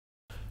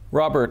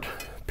Robert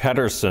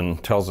Pedersen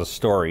tells a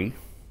story,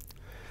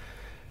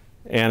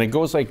 and it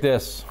goes like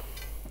this.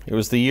 It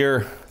was the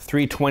year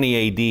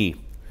 320 AD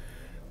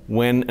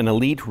when an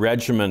elite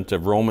regiment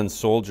of Roman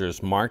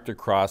soldiers marched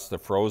across the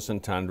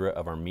frozen tundra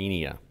of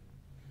Armenia.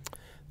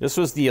 This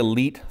was the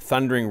elite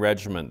thundering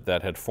regiment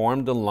that had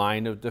formed a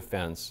line of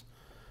defense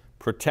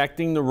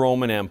protecting the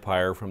Roman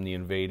Empire from the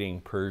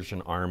invading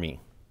Persian army.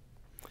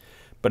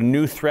 But a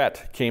new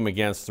threat came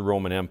against the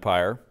Roman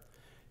Empire,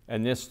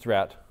 and this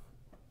threat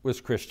was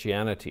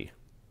Christianity.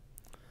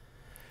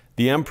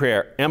 The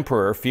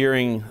emperor,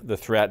 fearing the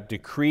threat,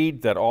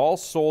 decreed that all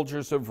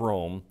soldiers of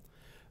Rome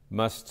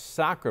must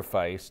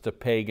sacrifice to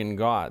pagan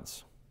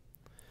gods.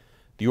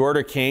 The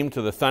order came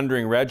to the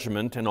thundering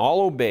regiment, and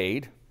all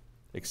obeyed,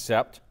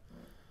 except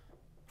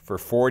for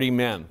 40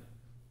 men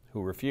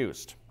who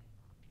refused.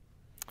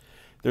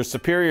 Their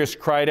superiors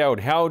cried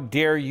out, "How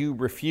dare you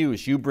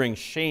refuse? You bring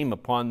shame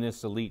upon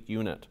this elite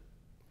unit."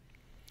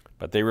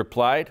 But they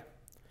replied,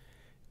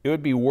 "It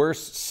would be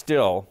worse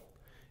still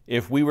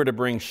if we were to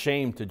bring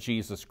shame to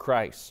Jesus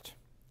Christ."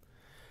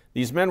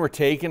 These men were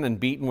taken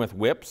and beaten with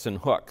whips and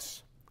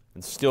hooks,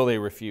 and still they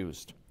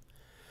refused.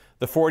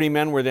 The 40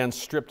 men were then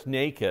stripped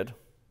naked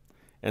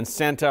and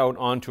sent out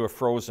onto a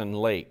frozen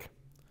lake.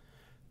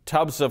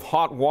 Tubs of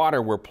hot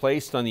water were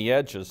placed on the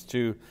edges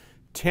to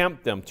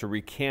tempt them to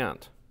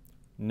recant.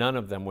 None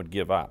of them would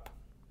give up.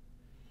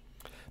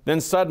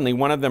 Then suddenly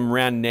one of them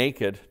ran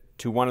naked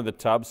to one of the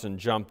tubs and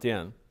jumped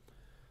in.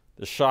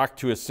 The shock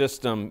to his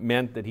system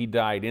meant that he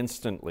died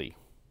instantly.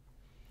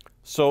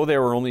 So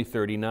there were only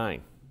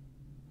 39.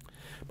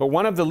 But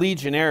one of the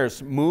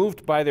legionnaires,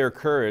 moved by their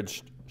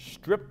courage,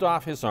 stripped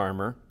off his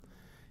armor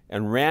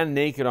and ran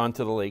naked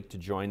onto the lake to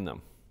join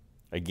them.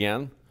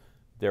 Again,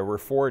 there were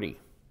 40.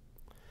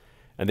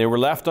 And they were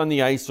left on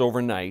the ice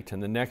overnight,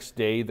 and the next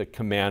day the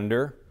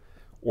commander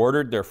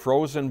ordered their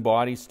frozen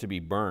bodies to be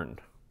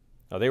burned.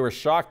 Now they were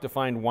shocked to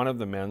find one of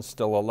the men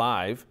still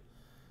alive,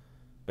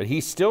 but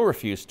he still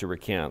refused to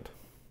recant.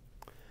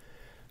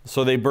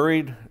 So they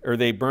burned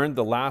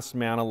the last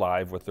man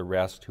alive with the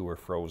rest who were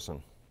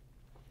frozen.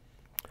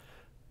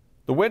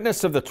 The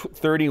witness of the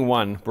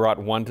 31 brought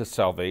one to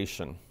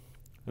salvation.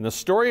 And the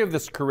story of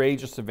this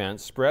courageous event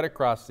spread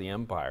across the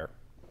empire.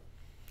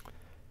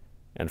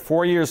 And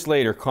 4 years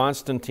later,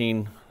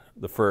 Constantine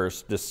I,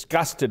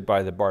 disgusted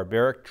by the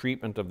barbaric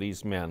treatment of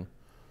these men,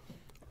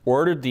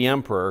 ordered the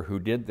emperor who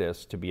did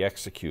this to be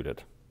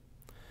executed.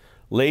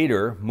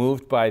 Later,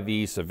 moved by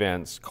these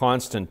events,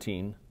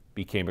 Constantine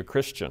became a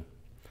Christian.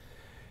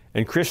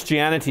 And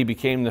Christianity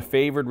became the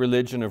favored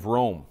religion of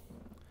Rome.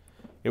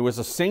 It was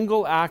a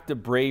single act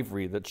of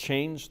bravery that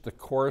changed the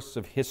course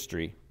of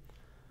history.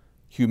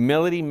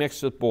 Humility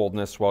mixed with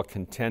boldness while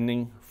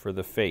contending for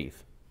the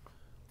faith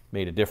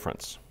made a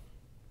difference.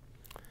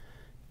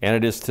 And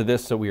it is to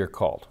this that we are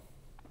called.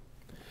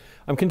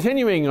 I'm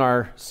continuing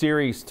our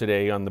series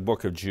today on the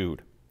book of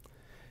Jude.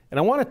 And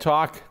I want to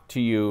talk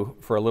to you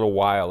for a little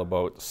while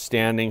about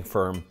standing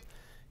firm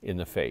in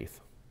the faith.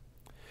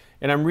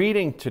 And I'm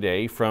reading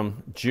today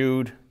from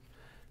Jude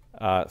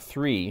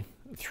 3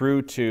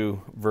 through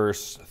to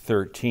verse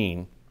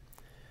 13.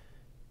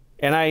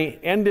 And I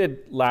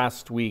ended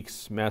last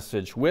week's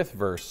message with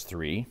verse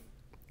 3,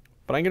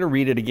 but I'm going to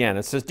read it again.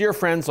 It says, "Dear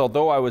friends,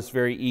 although I was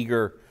very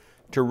eager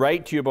to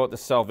write to you about the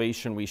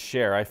salvation we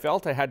share, I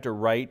felt I had to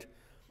write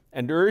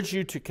and urge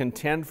you to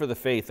contend for the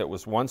faith that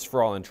was once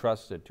for all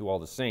entrusted to all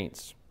the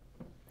saints.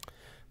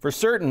 For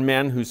certain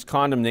men whose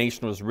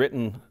condemnation was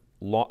written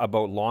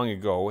about long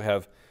ago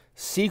have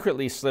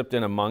secretly slipped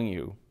in among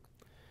you.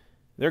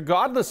 They're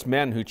godless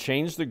men who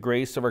changed the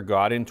grace of our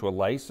God into a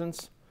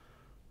license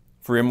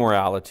for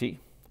immorality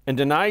and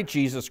deny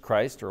Jesus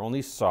Christ, our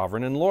only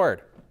sovereign and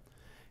Lord.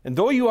 And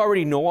though you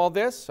already know all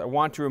this, I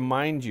want to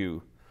remind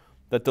you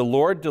that the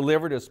Lord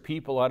delivered his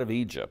people out of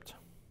Egypt,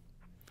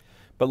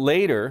 but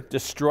later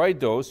destroyed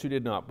those who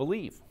did not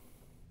believe.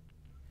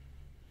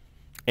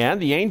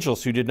 And the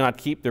angels who did not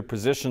keep their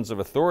positions of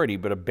authority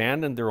but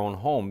abandoned their own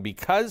home,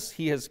 because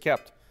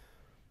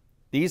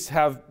these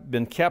have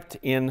been kept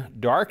in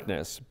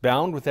darkness,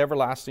 bound with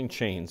everlasting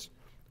chains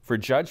for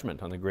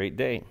judgment on the great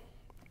day.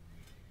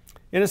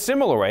 In a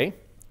similar way,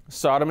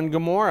 Sodom and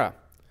Gomorrah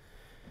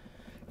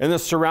and the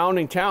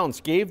surrounding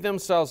towns gave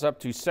themselves up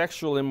to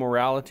sexual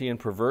immorality and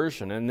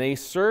perversion, and they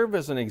serve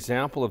as an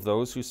example of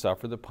those who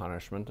suffer the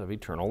punishment of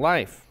eternal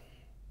life,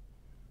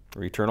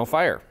 or eternal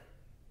fire.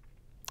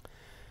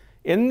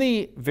 In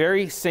the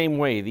very same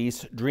way,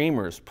 these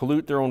dreamers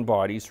pollute their own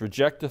bodies,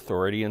 reject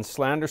authority, and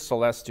slander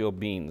celestial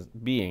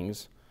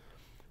beings.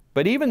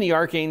 But even the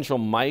archangel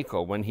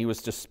Michael, when he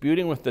was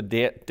disputing with the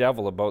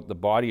devil about the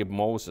body of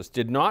Moses,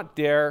 did not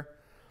dare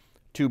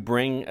to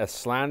bring a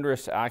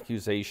slanderous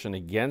accusation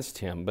against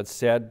him, but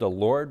said, "The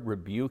Lord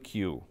rebuke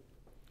you."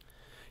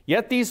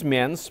 Yet these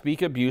men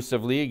speak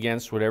abusively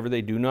against whatever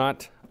they do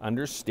not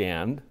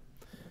understand,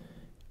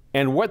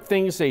 and what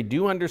things they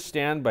do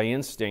understand by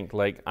instinct,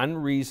 like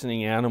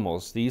unreasoning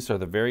animals, these are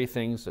the very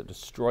things that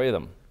destroy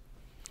them.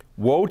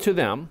 Woe to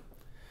them!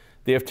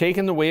 They have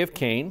taken the way of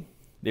Cain.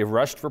 They have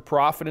rushed for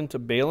profit into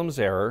Balaam's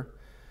error.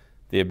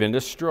 They have been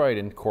destroyed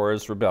in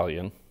Korah's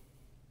rebellion.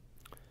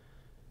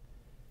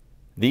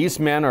 These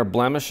men are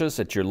blemishes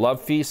at your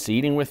love feasts,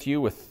 eating with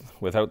you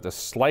without the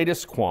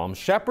slightest qualm.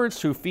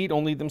 Shepherds who feed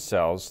only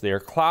themselves. They are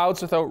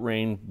clouds without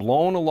rain,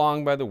 blown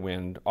along by the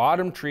wind.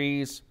 Autumn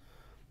trees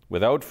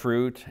without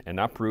fruit and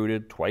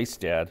uprooted, twice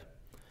dead.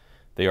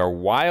 They are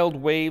wild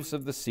waves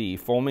of the sea,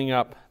 foaming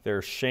up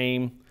their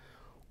shame.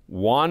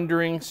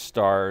 Wandering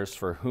stars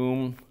for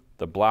whom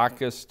the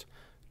blackest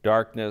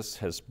darkness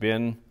has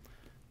been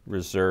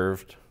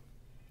reserved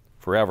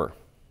forever.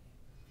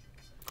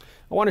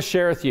 I want to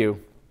share with you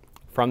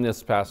from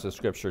this passage of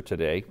Scripture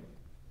today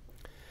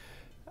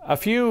a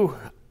few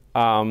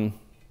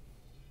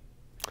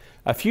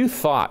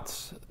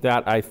thoughts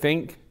that I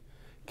think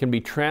can be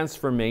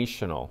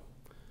transformational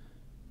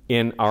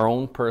in our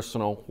own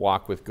personal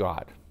walk with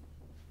God.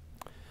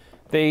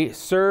 They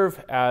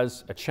serve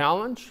as a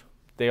challenge.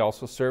 They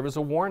also serve as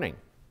a warning.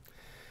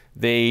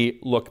 They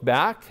look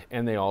back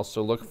and they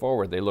also look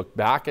forward. They look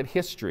back at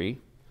history,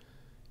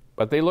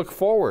 but they look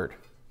forward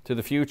to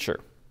the future.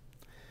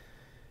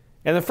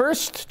 And the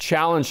first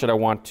challenge that I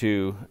want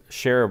to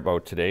share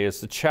about today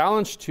is the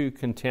challenge to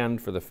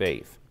contend for the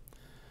faith.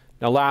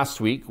 Now, last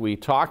week we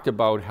talked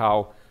about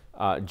how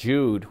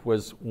Jude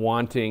was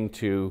wanting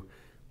to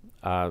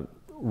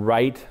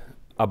write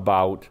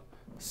about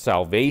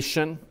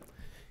salvation.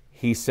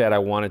 He said, I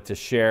wanted to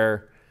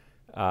share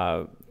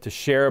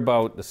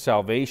about the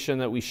salvation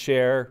that we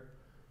share,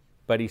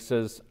 but he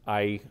says,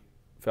 I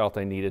felt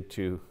I needed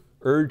to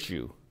urge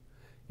you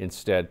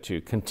instead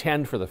to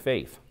contend for the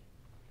faith.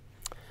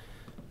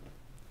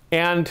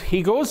 And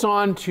he goes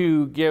on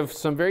to give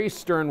some very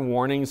stern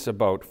warnings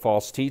about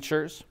false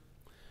teachers.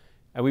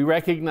 And we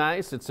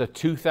recognize it's a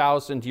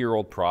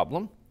 2,000-year-old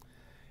problem.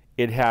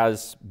 It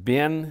has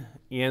been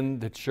in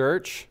the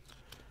church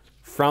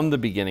from the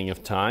beginning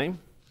of time.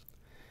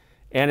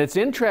 And it's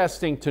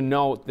interesting to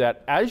note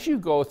that as you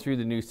go through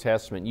the New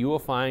Testament, you will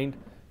find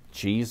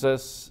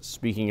Jesus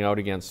speaking out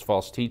against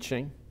false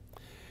teaching.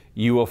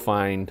 You will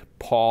find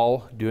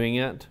Paul doing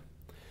it.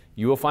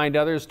 You will find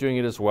others doing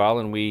it as well,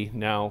 and we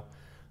now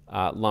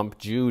lump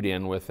Jude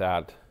in with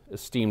that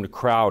esteemed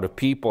crowd of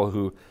people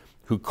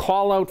who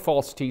call out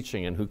false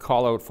teaching and who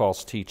call out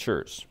false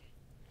teachers.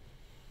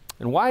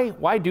 And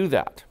why do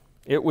that?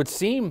 It would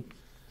seem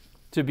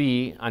to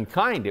be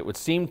unkind. It would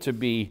seem to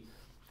be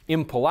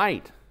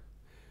impolite.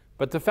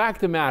 But the fact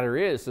of the matter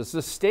is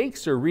the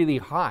stakes are really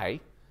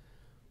high,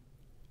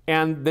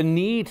 and the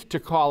need to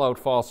call out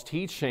false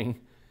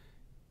teaching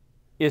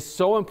is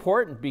so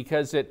important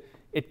because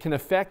it can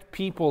affect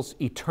people's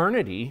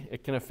eternity.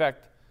 It can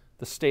affect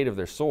the state of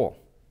their soul.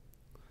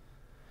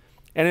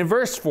 And in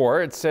verse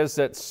 4, it says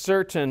that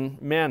certain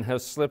men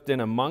have slipped in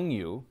among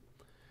you,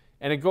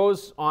 and it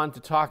goes on to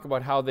talk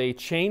about how they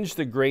changed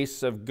the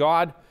grace of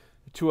God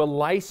to a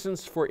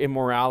license for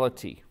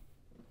immorality.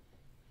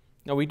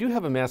 Now, we do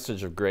have a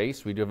message of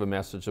grace, we do have a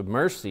message of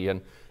mercy,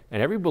 and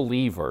every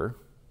believer,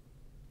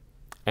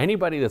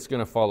 anybody that's going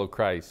to follow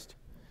Christ,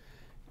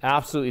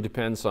 absolutely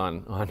depends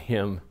on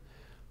him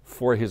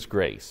for his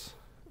grace,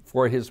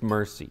 for his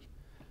mercy,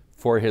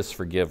 for his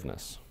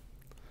forgiveness.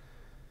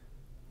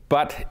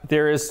 But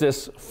there is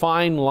this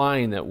fine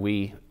line that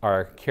we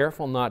are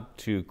careful not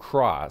to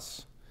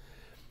cross,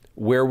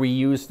 where we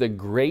use the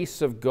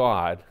grace of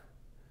God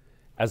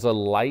as a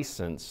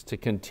license to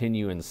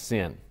continue in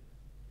sin.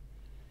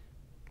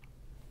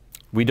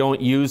 We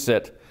don't use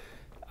it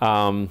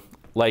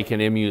like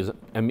an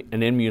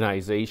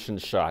immunization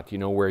shot,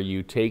 where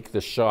you take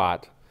the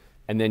shot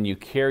and then you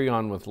carry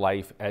on with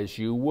life as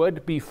you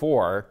would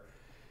before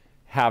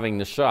having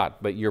the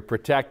shot, but you're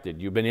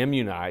protected. You've been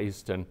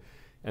immunized, and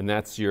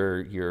that's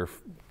your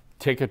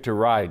ticket to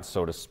ride,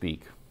 so to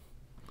speak.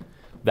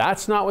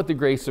 That's not what the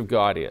grace of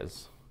God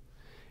is.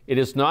 It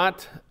is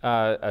not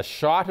a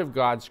shot of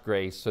God's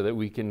grace so that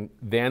we can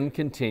then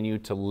continue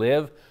to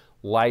live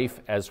life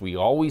as we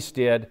always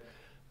did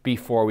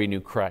before we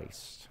knew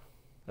Christ.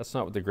 That's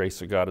not what the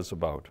grace of God is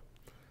about.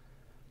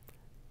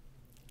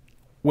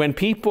 When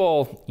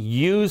people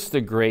use the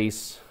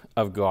grace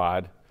of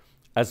God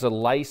as a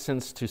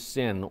license to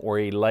sin or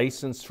a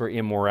license for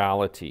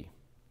immorality,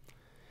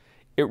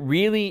 it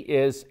really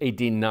is a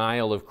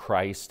denial of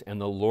Christ and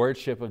the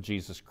lordship of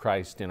Jesus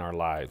Christ in our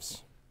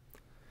lives.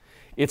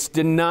 It's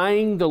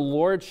denying the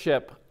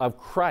lordship of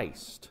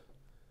Christ.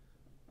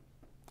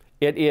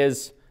 It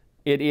is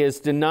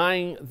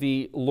denying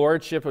the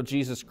lordship of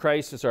Jesus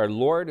Christ as our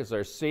Lord, as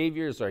our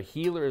Savior, as our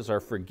healer, as our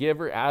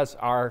forgiver, as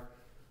our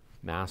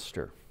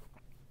master.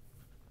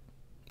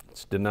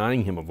 It's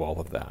denying him of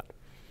all of that.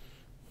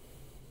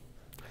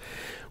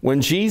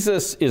 When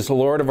Jesus is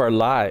Lord of our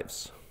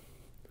lives,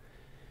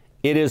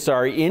 it is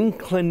our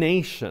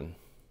inclination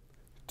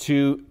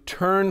to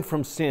turn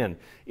from sin.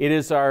 It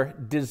is our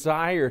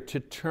desire to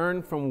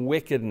turn from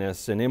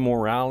wickedness and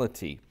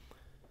immorality.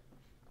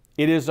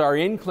 It is our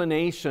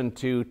inclination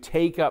to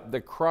take up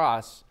the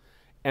cross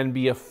and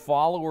be a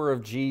follower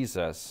of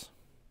Jesus.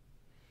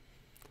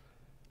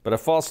 But a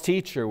false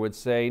teacher would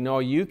say, no,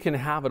 you can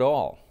have it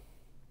all.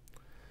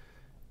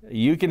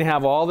 You can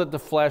have all that the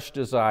flesh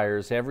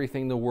desires,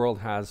 everything the world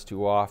has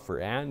to offer,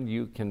 and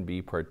you can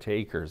be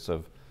partakers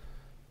of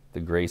the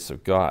grace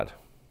of God.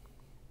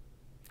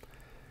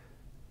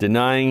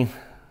 Denying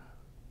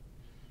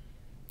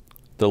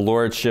the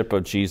lordship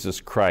of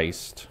Jesus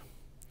Christ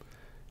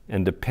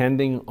and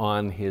depending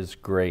on His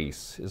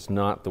grace is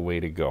not the way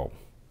to go.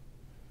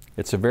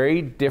 It's a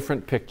very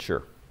different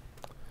picture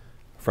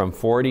from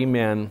 40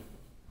 men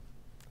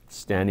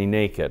standing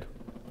naked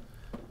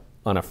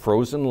on a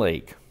frozen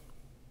lake,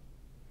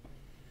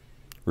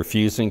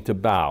 refusing to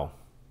bow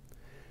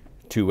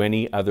to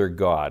any other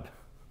god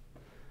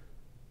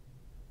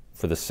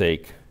for the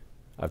sake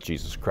of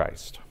Jesus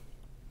Christ.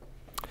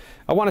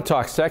 I want to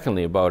talk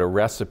secondly about a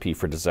recipe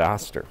for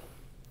disaster.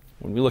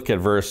 When we look at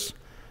verse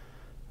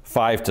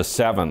 5 to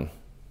 7,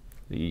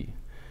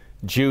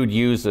 Jude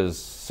uses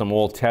some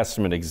Old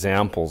Testament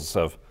examples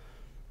of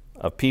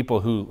people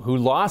who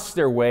lost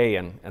their way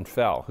and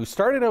fell, who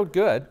started out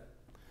good,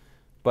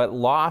 but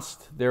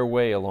lost their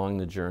way along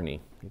the journey.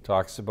 He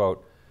talks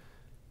about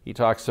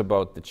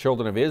the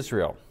children of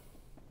Israel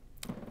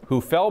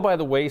who fell by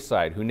the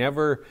wayside, who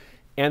never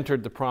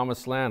entered the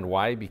promised land.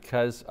 Why?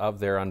 Because of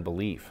their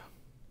unbelief.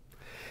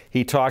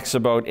 He talks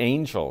about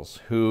angels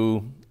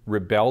who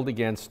rebelled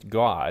against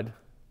God,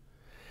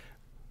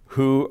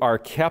 who are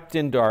kept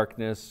in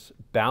darkness,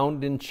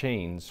 bound in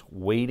chains,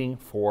 waiting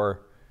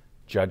for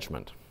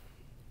judgment.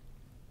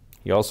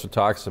 He also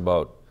talks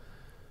about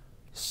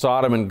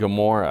Sodom and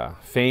Gomorrah,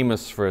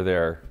 famous for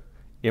their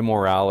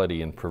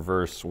immorality and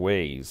perverse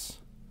ways,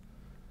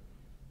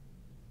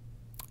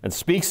 and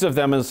speaks of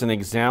them as an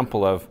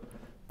example of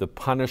the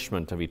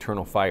punishment of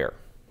eternal fire.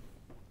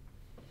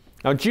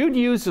 Now, Jude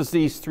uses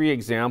these three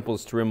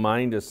examples to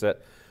remind us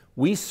that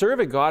we serve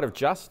a God of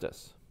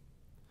justice.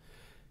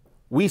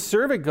 We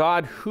serve a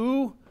God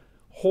who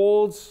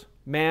holds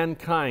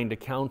mankind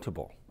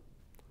accountable.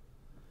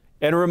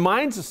 And it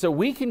reminds us that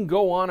we can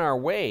go on our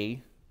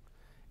way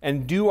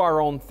and do our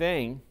own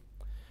thing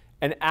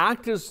and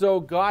act as though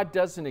God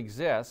doesn't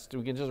exist.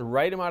 We can just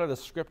write Him out of the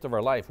script of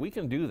our life. We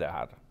can do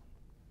that.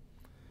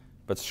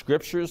 But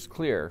Scripture is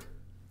clear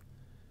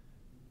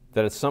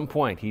that at some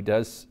point He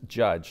does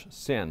judge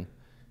sin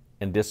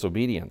and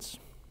disobedience.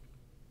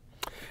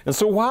 And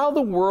so while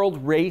the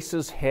world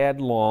races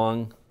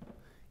headlong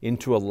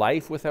into a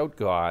life without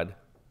God,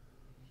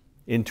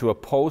 into a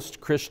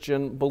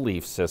post-Christian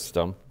belief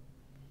system,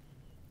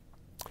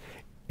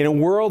 in a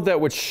world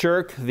that would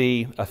shirk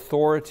the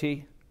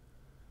authority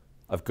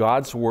of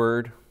God's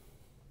Word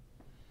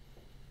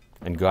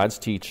and God's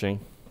teaching,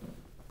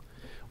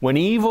 when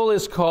evil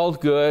is called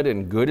good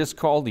and good is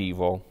called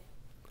evil,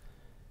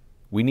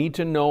 we need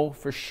to know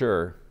for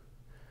sure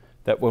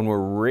that when we're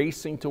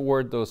racing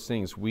toward those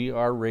things, we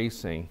are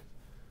racing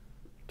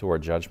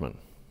toward judgment.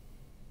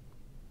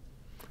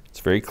 It's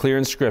very clear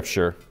in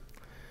Scripture.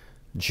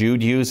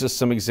 Jude uses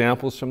some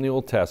examples from the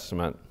Old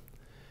Testament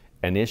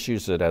and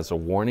issues it as a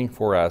warning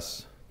for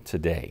us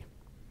today,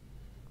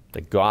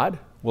 that God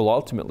will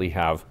ultimately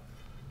have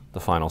the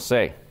final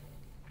say.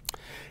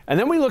 And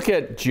then we look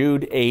at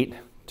Jude 8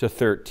 to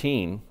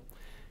 13,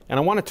 and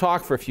I want to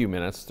talk for a few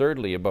minutes,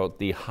 thirdly, about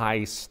the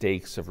high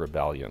stakes of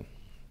rebellion.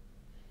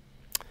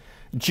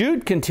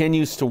 Jude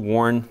continues to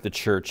warn the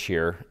church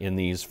here in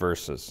these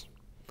verses.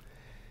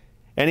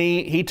 And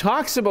he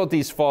talks about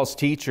these false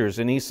teachers,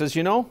 and he says,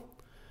 you know,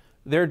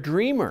 they're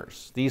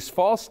dreamers. These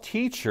false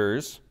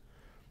teachers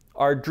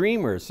are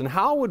dreamers. And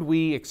how would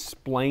we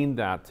explain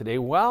that today?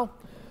 Well,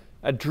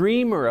 a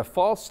dreamer, a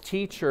false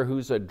teacher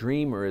who's a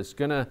dreamer is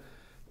going to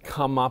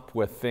come up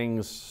with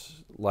things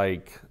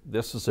like,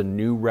 this is a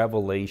new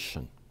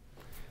revelation.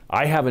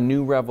 I have a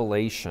new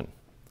revelation.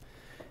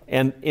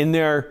 And in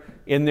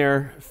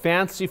their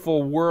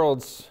fanciful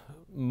world's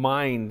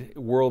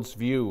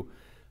view,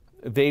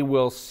 they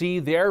will see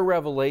their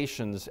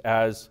revelations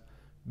as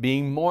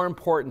being more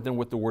important than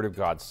what the Word of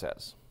God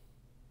says.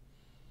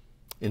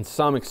 In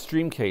some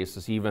extreme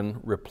cases, even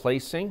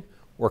replacing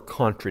or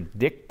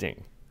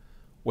contradicting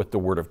what the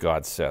Word of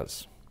God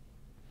says.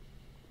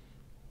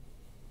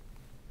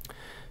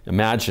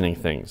 Imagining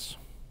things.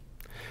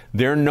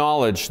 Their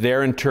knowledge,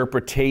 their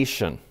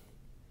interpretation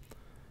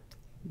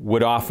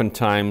would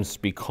oftentimes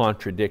be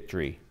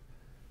contradictory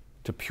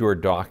to pure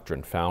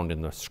doctrine found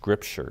in the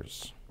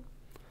Scriptures.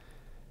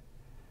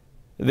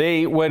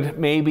 They would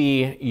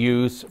maybe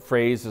use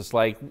phrases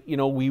like, you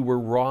know, we were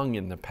wrong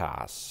in the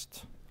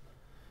past.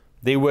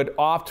 They would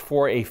opt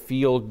for a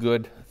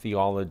feel-good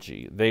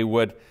theology. They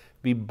would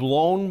be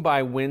blown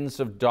by winds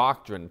of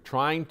doctrine.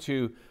 Trying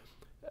to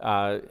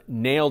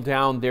nail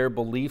down their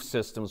belief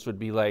systems would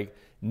be like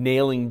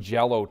nailing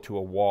Jell-O to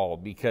a wall,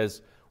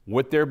 because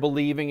what they're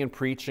believing and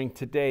preaching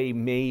today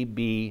may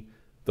be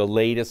the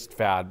latest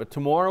fad, but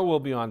tomorrow we'll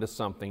be on to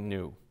something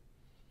new.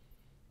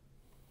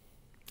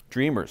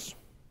 Dreamers.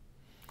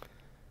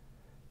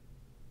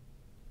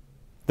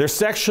 They're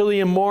sexually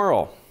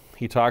immoral.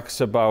 He talks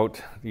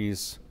about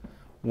these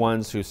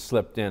ones who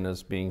slipped in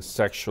as being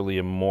sexually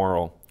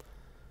immoral.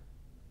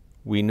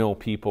 We know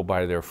people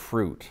by their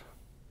fruit,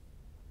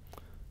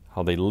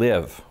 how they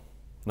live,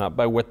 not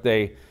by what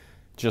they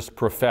just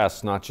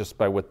profess, not just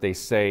by what they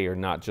say, or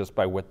not just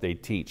by what they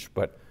teach,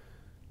 but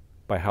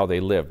by how they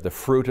live, the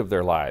fruit of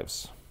their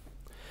lives.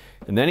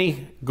 And then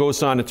he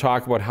goes on to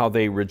talk about how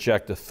they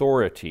reject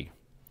authority.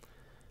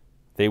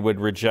 They would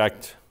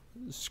reject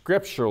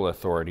scriptural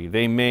authority.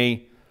 They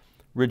may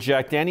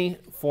reject any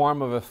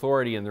form of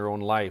authority in their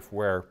own life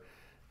where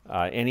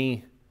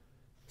any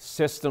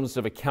systems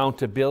of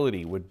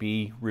accountability would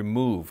be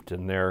removed,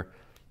 and they're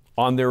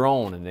on their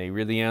own and they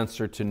really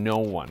answer to no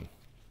one.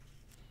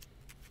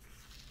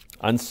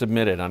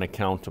 Unsubmitted,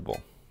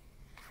 unaccountable.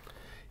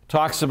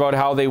 Talks about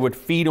how they would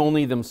feed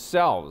only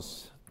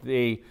themselves.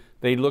 They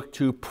look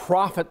to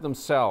profit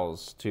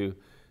themselves, to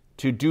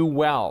do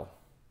well,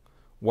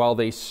 while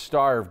they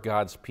starve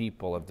God's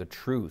people of the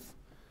truth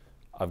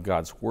of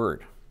God's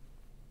word.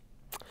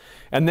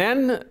 And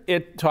then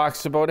it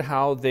talks about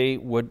how they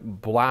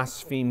would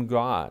blaspheme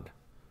God,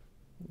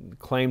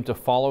 claim to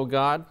follow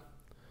God,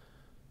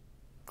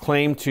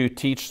 claim to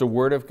teach the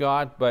word of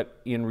God,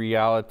 but in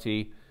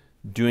reality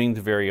doing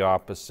the very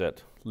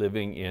opposite,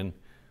 living in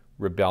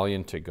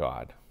rebellion to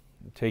God,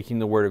 taking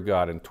the word of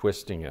God and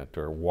twisting it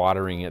or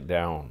watering it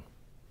down.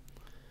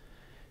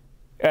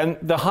 And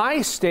the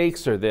high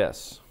stakes are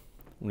this.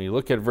 When you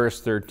look at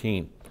verse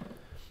 13,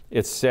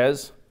 it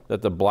says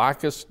that the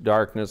blackest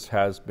darkness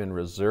has been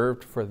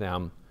reserved for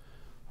them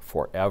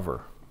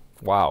forever.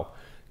 Wow.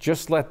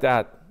 Just let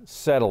that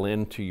settle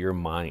into your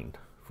mind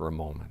for a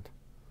moment.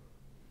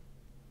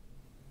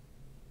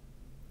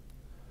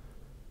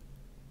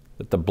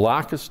 That the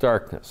blackest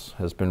darkness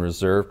has been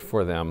reserved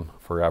for them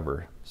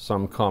forever.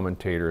 Some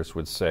commentators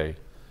would say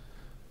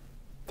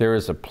there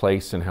is a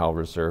place in hell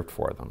reserved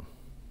for them.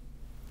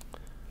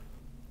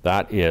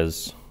 That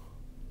is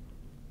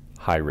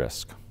high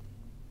risk.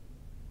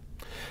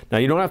 Now,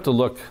 you don't have to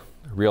look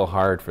real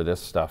hard for this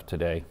stuff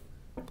today.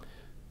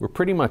 We're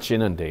pretty much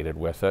inundated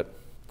with it.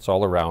 It's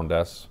all around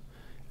us.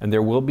 And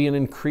there will be an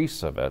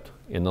increase of it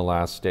in the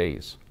last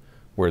days,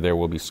 where there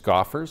will be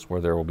scoffers, where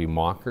there will be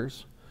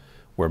mockers,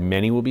 where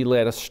many will be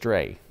led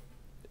astray.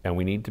 And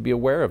we need to be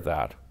aware of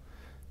that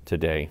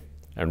today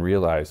and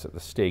realize that the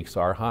stakes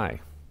are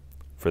high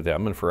for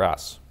them and for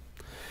us.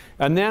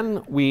 And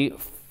then we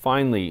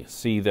finally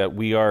see that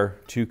we are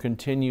to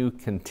continue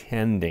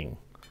contending.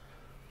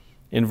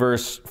 In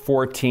verse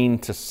 14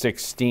 to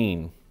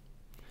 16,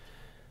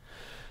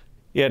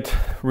 it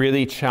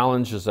really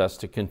challenges us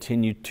to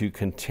continue to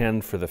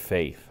contend for the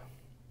faith.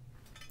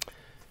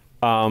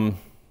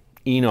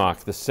 Enoch,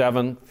 the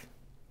seventh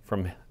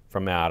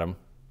from Adam,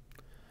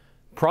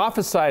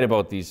 prophesied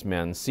about these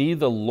men. See,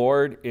 the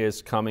Lord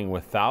is coming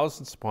with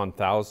thousands upon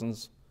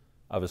thousands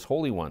of his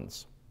holy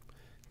ones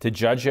to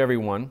judge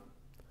everyone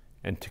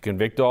and to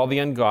convict all the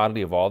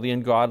ungodly of all the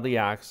ungodly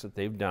acts that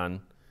they've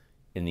done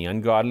in the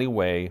ungodly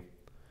way,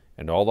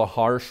 and all the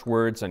harsh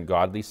words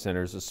ungodly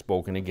sinners have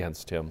spoken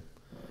against him.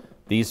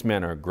 These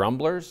men are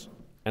grumblers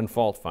and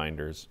fault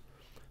finders.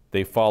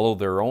 They follow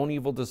their own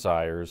evil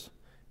desires,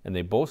 and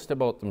they boast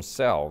about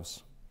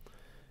themselves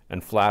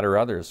and flatter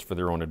others for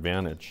their own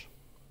advantage.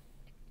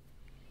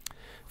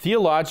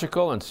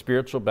 Theological and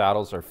spiritual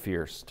battles are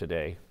fierce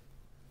today.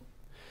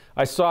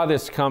 I saw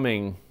this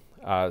coming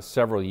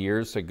several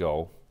years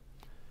ago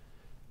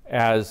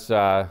as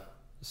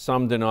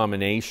some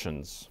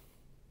denominations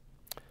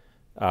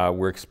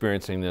were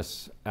experiencing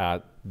this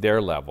at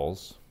their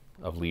levels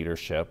of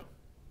leadership,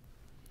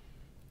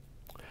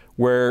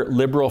 where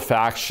liberal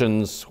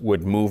factions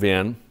would move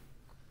in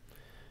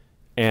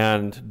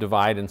and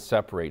divide and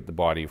separate the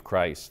body of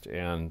Christ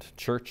and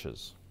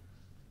churches.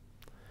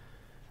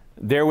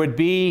 There would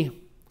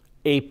be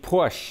a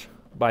push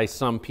by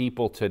some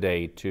people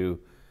today to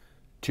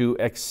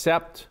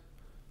accept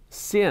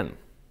sin,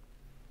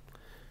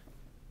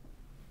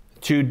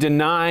 to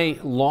deny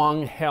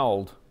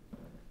long-held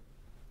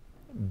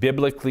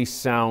biblically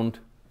sound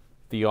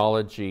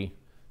theology,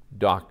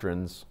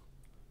 doctrines,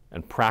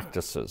 and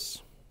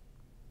practices.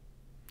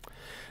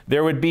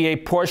 There would be a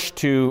push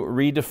to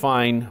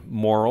redefine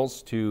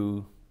morals,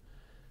 to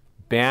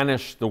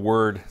banish the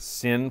word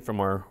sin from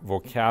our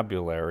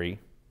vocabulary,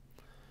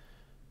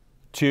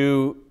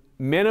 to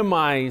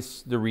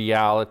minimize the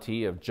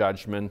reality of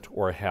judgment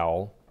or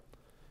hell,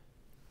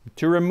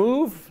 to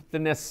remove the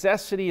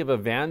necessity of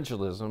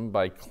evangelism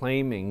by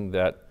claiming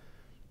that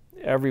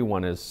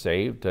everyone is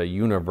saved, a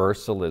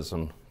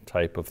universalism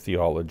type of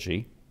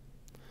theology.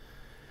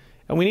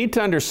 And we need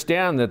to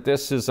understand that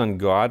this is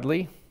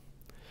ungodly.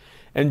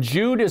 And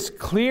Jude is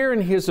clear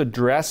in his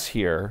address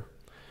here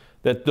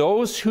that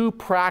those who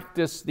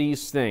practice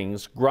these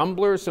things,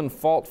 grumblers and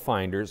fault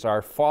finders,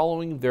 are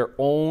following their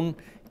own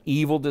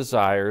evil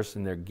desires,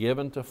 and they're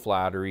given to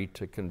flattery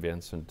to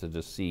convince and to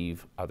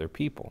deceive other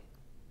people.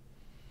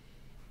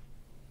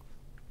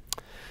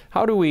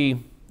 How do we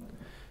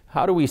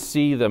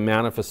see the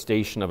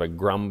manifestation of a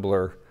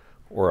grumbler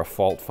or a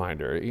fault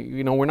finder?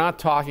 You know, we're not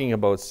talking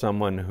about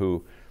someone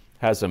who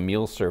has a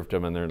meal served to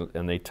them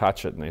and they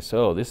touch it and they say,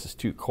 oh, this is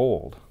too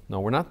cold.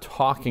 No, we're not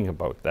talking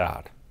about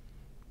that.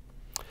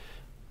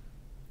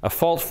 A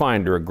fault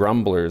finder, a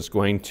grumbler, is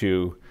going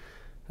to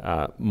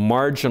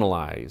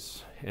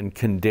marginalize and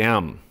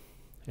condemn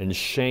and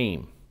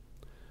shame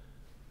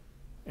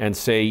and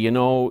say, you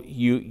know,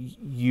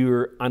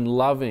 you're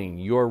unloving,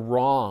 you're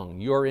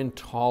wrong, you're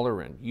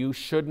intolerant, you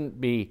shouldn't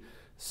be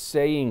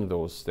saying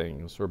those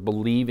things or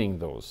believing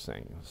those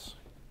things.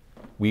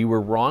 We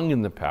were wrong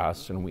in the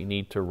past and we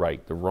need to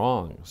right the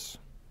wrongs.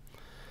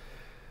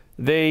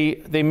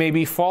 They may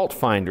be fault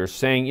finders,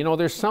 saying, you know,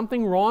 there's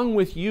something wrong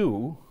with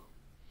you.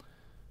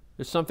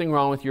 There's something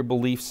wrong with your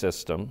belief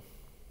system.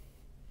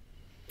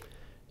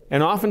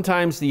 And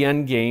oftentimes the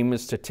end game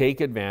is to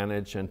take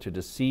advantage and to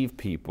deceive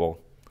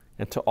people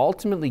and to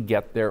ultimately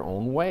get their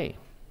own way.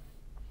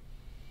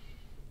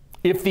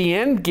 If the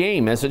end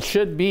game, as it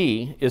should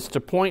be, is to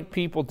point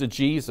people to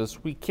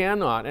Jesus, we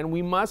cannot and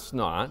we must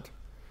not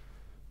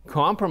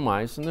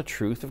compromise on the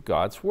truth of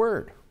God's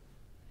Word.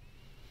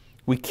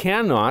 We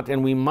cannot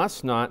and we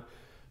must not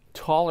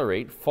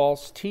tolerate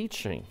false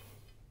teaching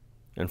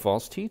and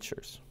false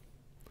teachers.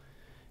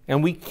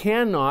 And we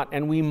cannot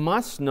and we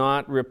must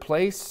not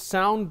replace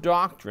sound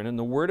doctrine in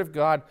the Word of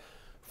God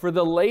for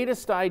the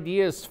latest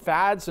ideas,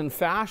 fads, and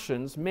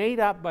fashions made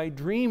up by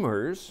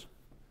dreamers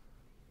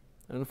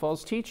and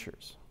false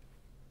teachers.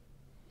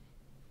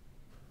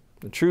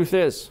 The truth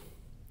is,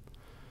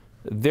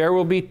 there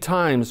will be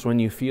times when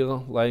you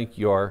feel like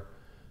you're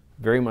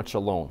very much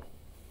alone.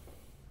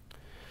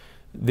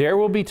 There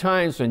will be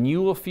times when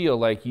you will feel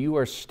like you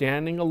are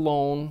standing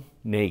alone,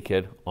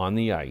 naked, on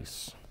the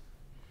ice,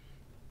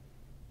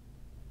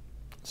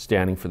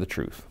 standing for the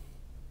truth.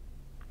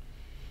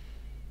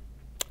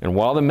 And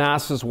while the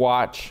masses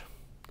watch,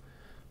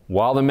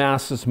 while the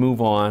masses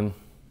move on,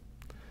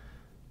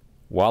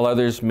 while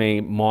others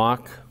may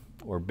mock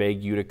or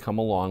beg you to come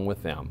along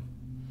with them,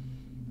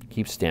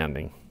 keep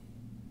standing.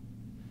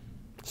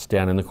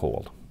 Stand in the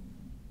cold.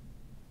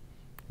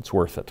 It's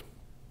worth it.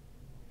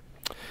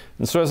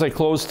 And so as I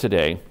close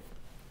today,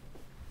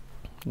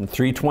 in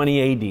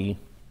 320 AD,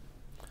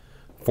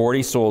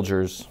 40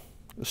 soldiers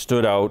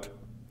stood out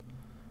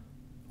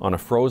on a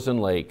frozen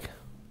lake,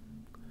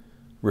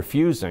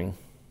 refusing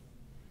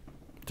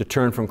to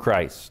turn from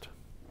Christ,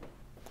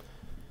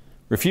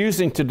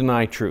 refusing to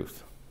deny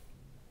truth.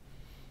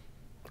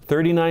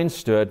 39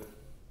 stood,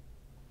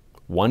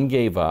 1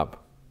 gave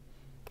up,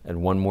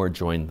 and 1 more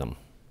joined them.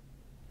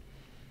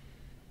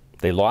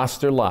 They lost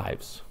their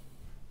lives,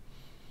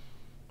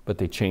 but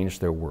they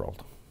changed their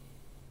world.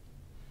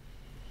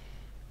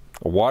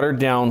 A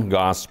watered-down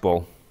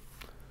gospel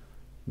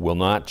will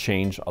not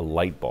change a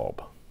light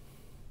bulb.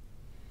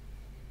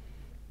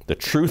 The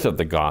truth of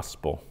the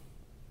gospel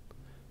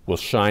will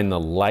shine the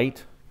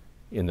light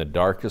in the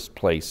darkest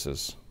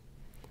places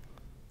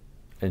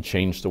and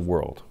change the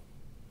world.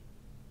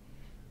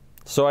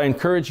 So I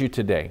encourage you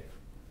today,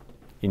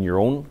 in your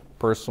own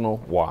personal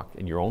walk,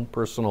 in your own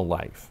personal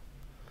life,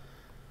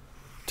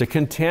 to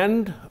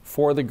contend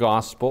for the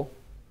gospel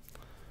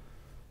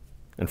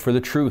and for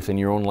the truth in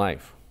your own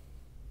life.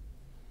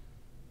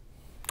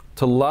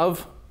 To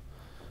love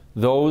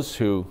those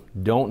who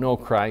don't know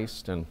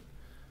Christ and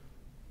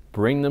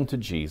bring them to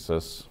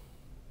Jesus.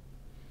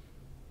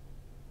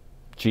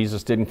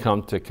 Jesus didn't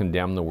come to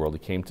condemn the world. He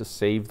came to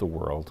save the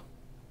world.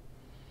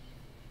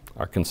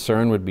 Our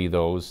concern would be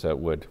those that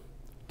would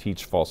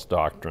teach false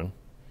doctrine,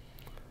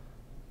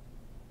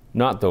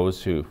 not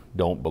those who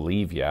don't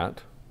believe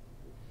yet,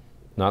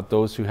 not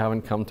those who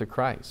haven't come to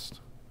Christ.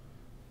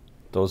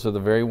 Those are the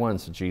very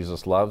ones that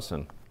Jesus loves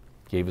and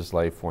gave his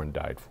life for and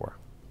died for.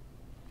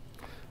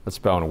 Let's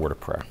bow in a word of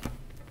prayer.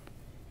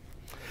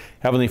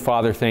 Heavenly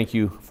Father, thank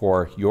you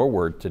for your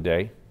word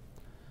today.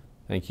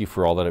 Thank you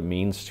for all that it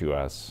means to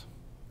us.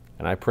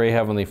 And I pray,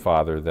 Heavenly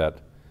Father, that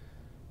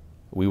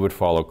we would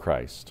follow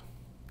Christ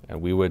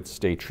and we would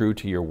stay true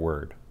to your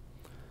word.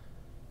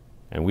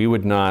 And we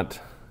would not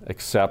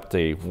accept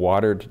a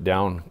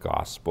watered-down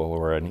gospel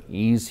or an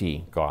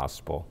easy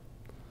gospel,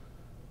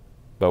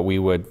 but we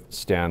would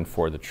stand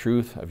for the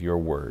truth of your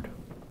word.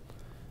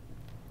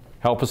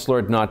 Help us,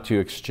 Lord, not to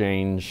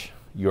exchange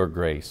your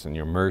grace and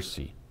your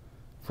mercy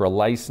for a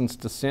license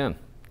to sin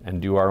and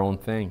do our own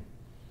thing,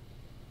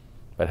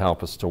 but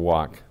help us to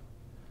walk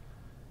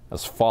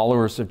as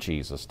followers of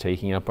Jesus,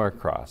 taking up our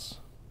cross,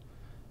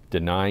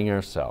 denying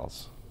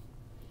ourselves,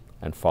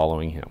 and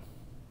following him.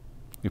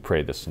 We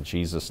pray this in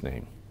Jesus'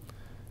 name.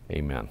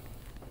 Amen.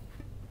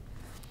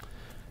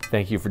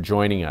 Thank you for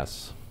joining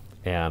us.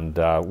 And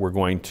we're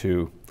going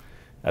to,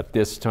 at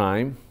this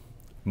time,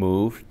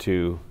 move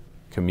to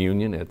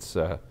communion. It's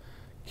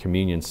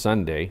Communion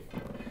Sunday.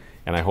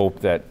 And I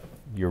hope that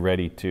you're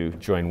ready to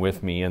join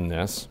with me in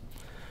this.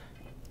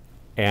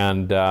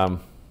 And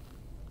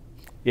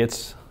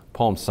it's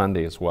Palm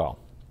Sunday as well.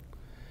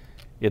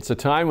 It's a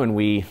time when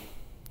we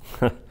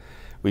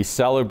we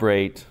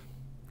celebrate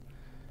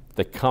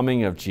the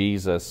coming of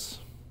Jesus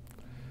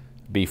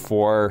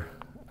before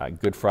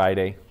Good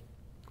Friday,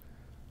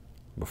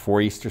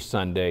 before Easter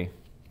Sunday,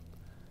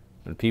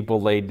 when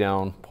people laid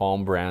down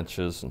palm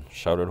branches and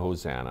shouted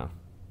Hosanna.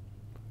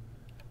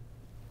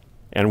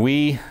 And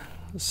we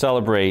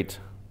celebrate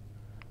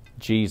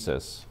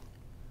Jesus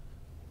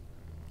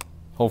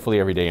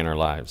hopefully every day in our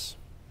lives.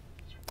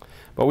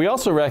 But we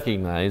also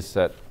recognize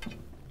that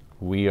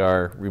we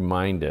are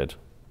reminded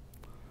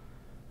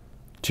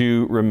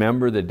to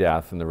remember the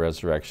death and the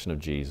resurrection of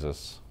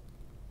Jesus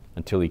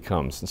until he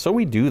comes. And so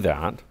we do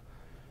that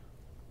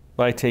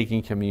by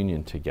taking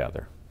communion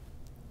together.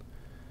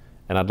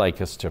 And I'd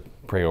like us to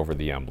pray over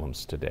the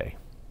emblems today.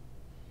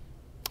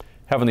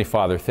 Heavenly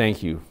Father,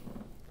 thank you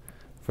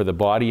for the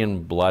body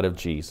and blood of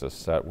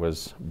Jesus that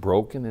was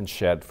broken and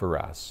shed for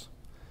us.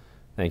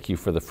 Thank you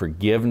for the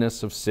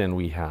forgiveness of sin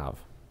we have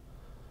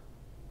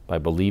by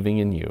believing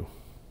in you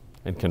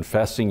and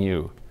confessing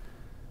you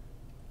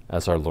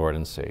as our Lord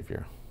and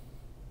Savior.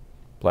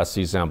 Bless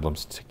these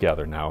emblems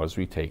together now as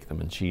we take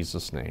them in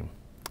Jesus' name.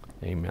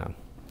 Amen.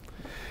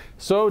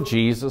 So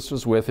Jesus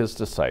was with his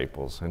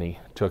disciples, and he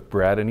took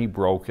bread and he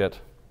broke it,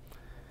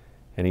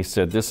 and he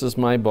said, "This is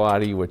my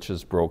body which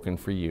is broken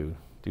for you.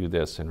 Do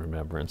this in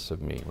remembrance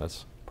of me."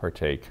 Let's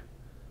partake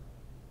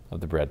of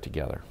the bread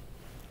together.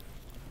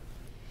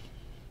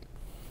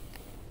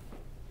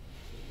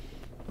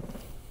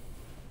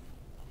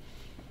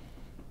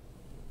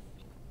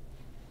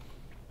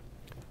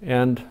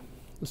 And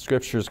the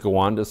scriptures go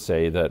on to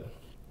say that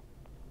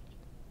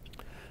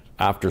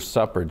after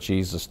supper,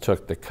 Jesus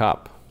took the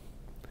cup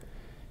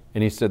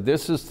and he said,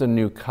 "This is the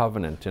new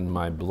covenant in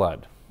my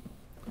blood.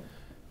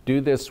 Do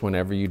this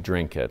whenever you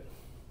drink it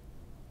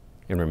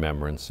in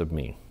remembrance of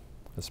me."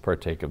 Let's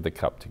partake of the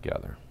cup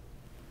together.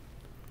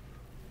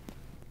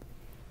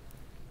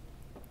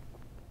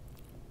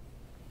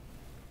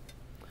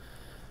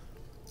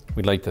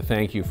 We'd like to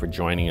thank you for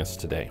joining us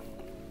today.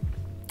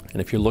 And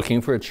if you're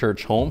looking for a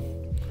church home,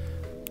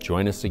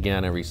 join us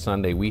again every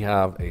Sunday. We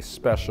have a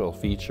special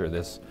feature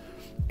this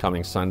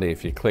coming Sunday.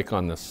 If you click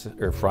on this,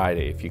 or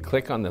Friday, if you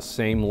click on the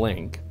same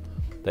link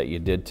that you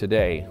did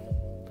today,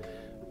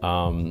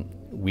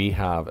 we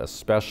have a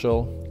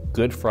special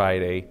Good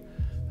Friday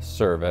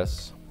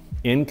service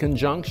in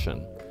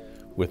conjunction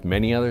with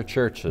many other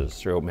churches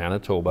throughout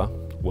Manitoba.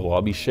 We'll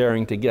all be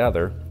sharing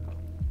together,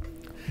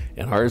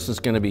 and ours is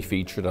going to be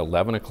featured at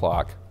 11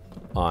 o'clock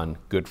on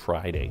Good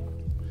Friday.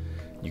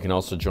 You can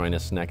also join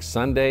us next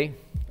Sunday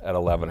at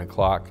 11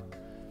 o'clock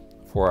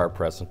for our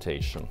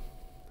presentation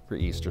for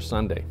Easter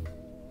Sunday.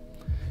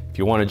 If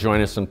you want to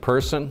join us in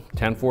person,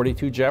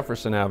 1042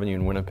 Jefferson Avenue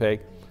in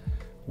Winnipeg,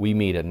 we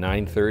meet at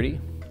 9:30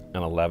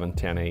 and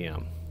 11:10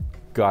 a.m.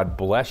 God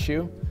bless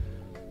you.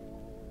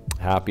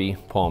 Happy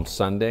Palm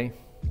Sunday,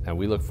 and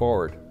we look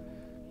forward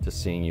to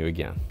seeing you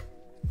again.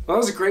 Well,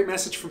 that was a great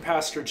message from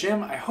Pastor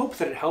Jim. I hope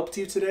that it helped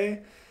you today.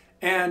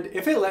 And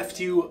if it left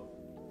you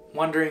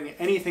wondering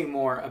anything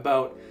more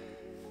about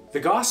the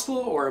gospel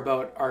or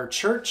about our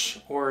church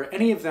or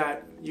any of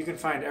that, you can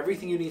find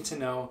everything you need to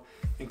know,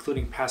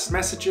 including past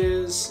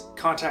messages,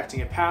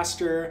 contacting a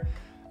pastor.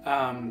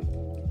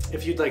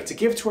 If you'd like to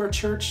give to our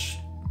church,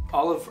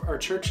 all of our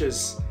church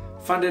is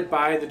funded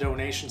by the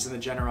donations and the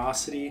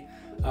generosity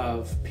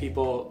of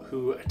people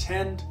who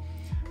attend,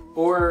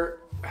 or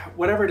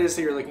whatever it is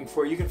that you're looking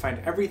for, you can find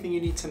everything you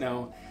need to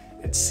know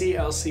at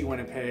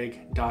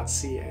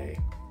clcwinnipeg.ca.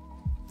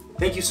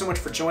 Thank you so much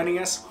for joining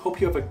us. Hope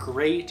you have a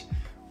great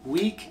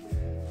week,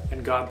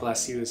 and God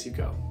bless you as you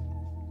go.